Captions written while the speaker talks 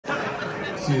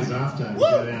6 years after,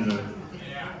 go down to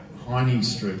Hiney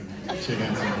Street, check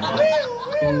out some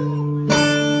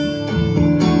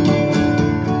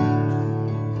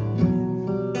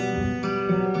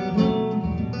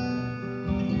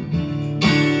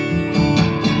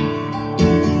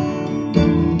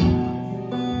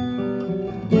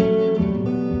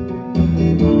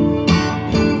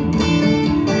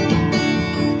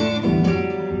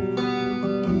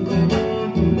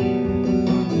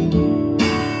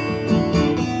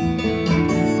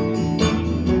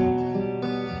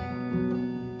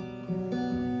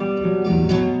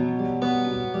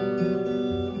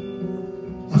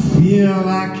feel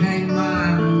like I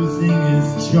might losing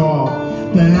his job,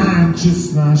 but I'm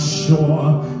just not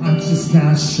sure. I'm just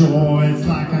not sure. It's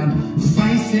like I'm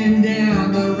facing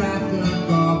down the wrath of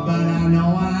God, but I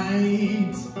know I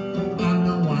ain't. I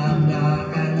know I'm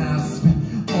not, and I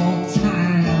spent all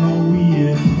time on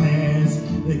weird plans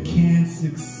that can't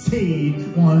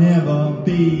succeed, won't ever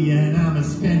be, and I'm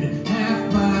spending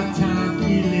half my time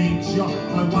feeling sure.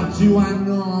 Like, what do I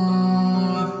know?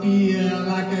 I feel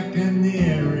like a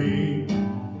canary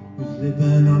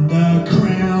living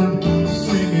underground,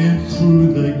 singing through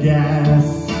the gas.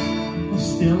 I'm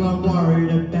still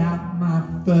worried about my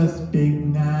first big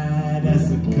night as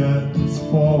the curtains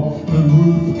fall, the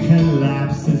roof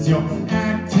collapses. Your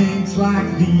acting's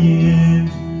like the end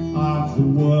of the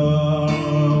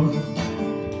world.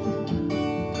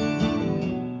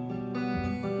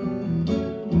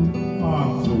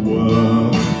 Of the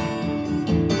world.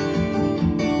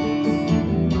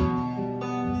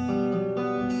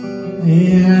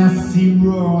 Yeah, I see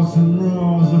rows and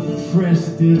rows of fresh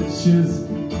ditches.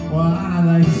 What are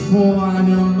they for? I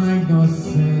don't make no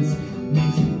sense.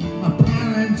 Needs a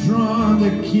palindrome to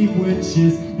keep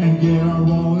witches and get a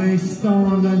rolling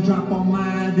stone and drop on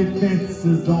my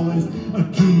defenses. Always a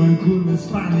doom and gloom is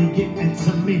finally getting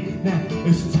to me. Now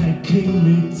it's taking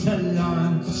me to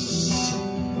lunch.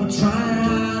 I'm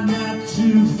trying not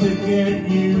to forget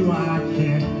you. I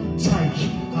can't take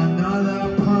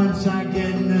another punch. I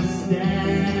get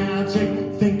nostalgic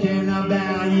thinking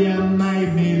about you.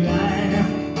 Made me laugh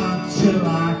until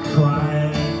I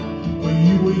cried when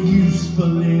you were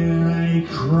useful in a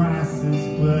crisis,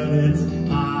 but it's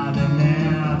harder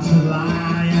now to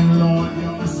lie. And Lord,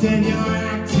 I said your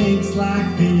acting's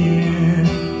like the end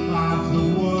of the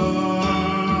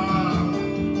world.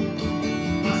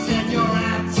 I said your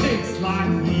acting's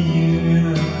like the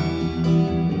end,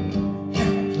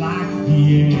 like the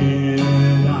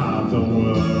end of the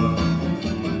world.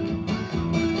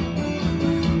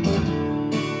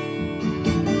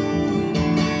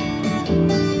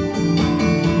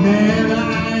 Man, I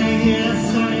hear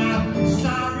say I'm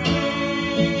sorry.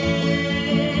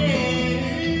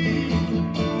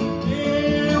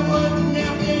 It wouldn't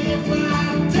happen if I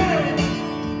did.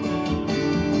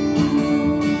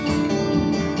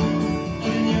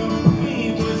 And your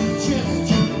pain was just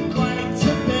too great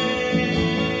to bear.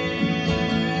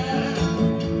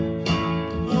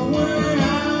 When I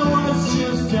was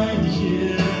just a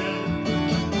kid,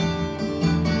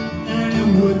 and it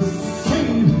would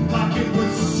seem like it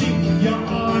would seem you're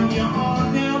on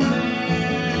now, man.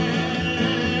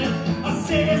 I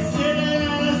see you sitting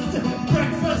at a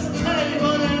breakfast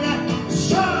table and I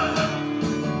shut up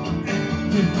and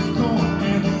you're going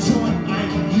and join a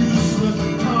useless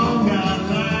conga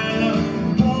line of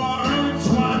boring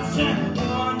twats and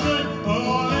wondering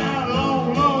all that long,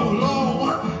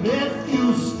 if you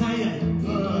stay in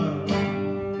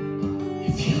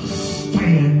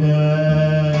there.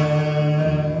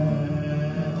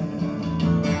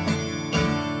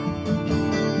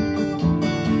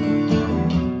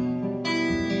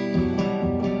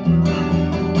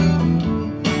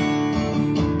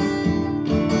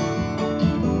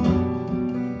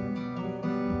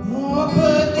 Oh,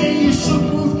 but then you should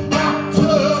move out to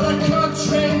the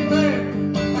country, man,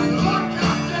 and look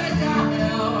after your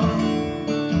health.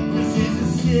 This is a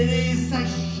city, they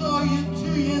show you to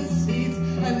your seats,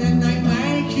 and then they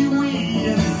make you eat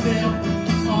yourself.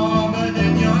 Oh, but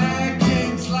then your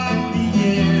acting's like the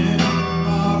end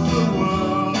of the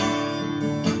world.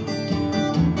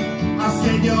 I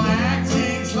said your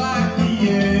acting's like the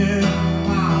end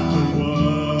of the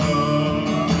world.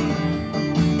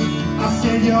 I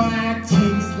said your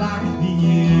acting's like the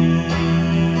end.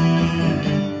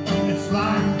 It's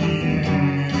like the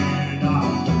end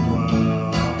of the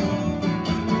world.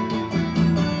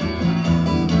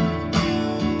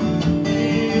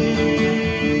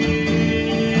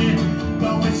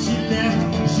 But when she left,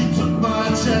 she took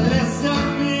much less of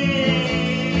me.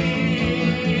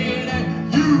 And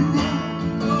you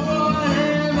know what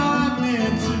am I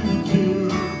meant to do?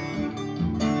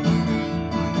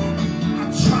 I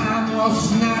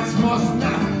must not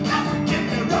get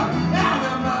me right out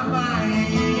of my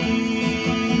mind.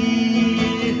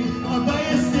 But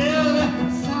you're still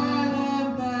silent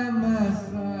by my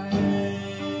side.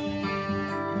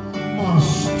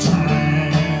 Most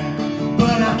time,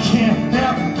 but I can't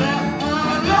help that I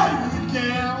let you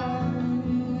down.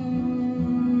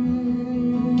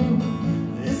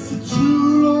 It's too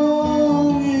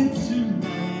long and too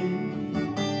late,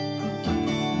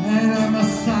 and I'm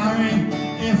sorry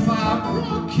if I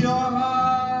broke your heart.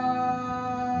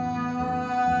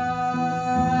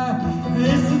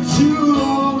 It's too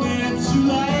long and too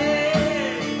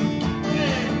late,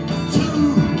 too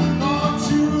long,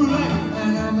 too late,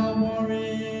 and I'm not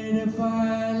worried if I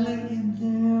let you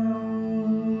down.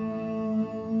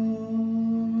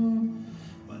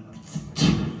 But it's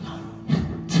too long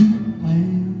and too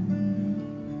late.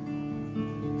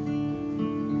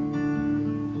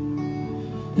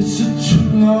 It's too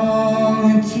long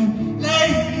and too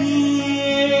late.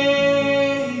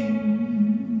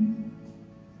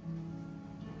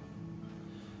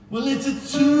 Well, it's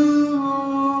too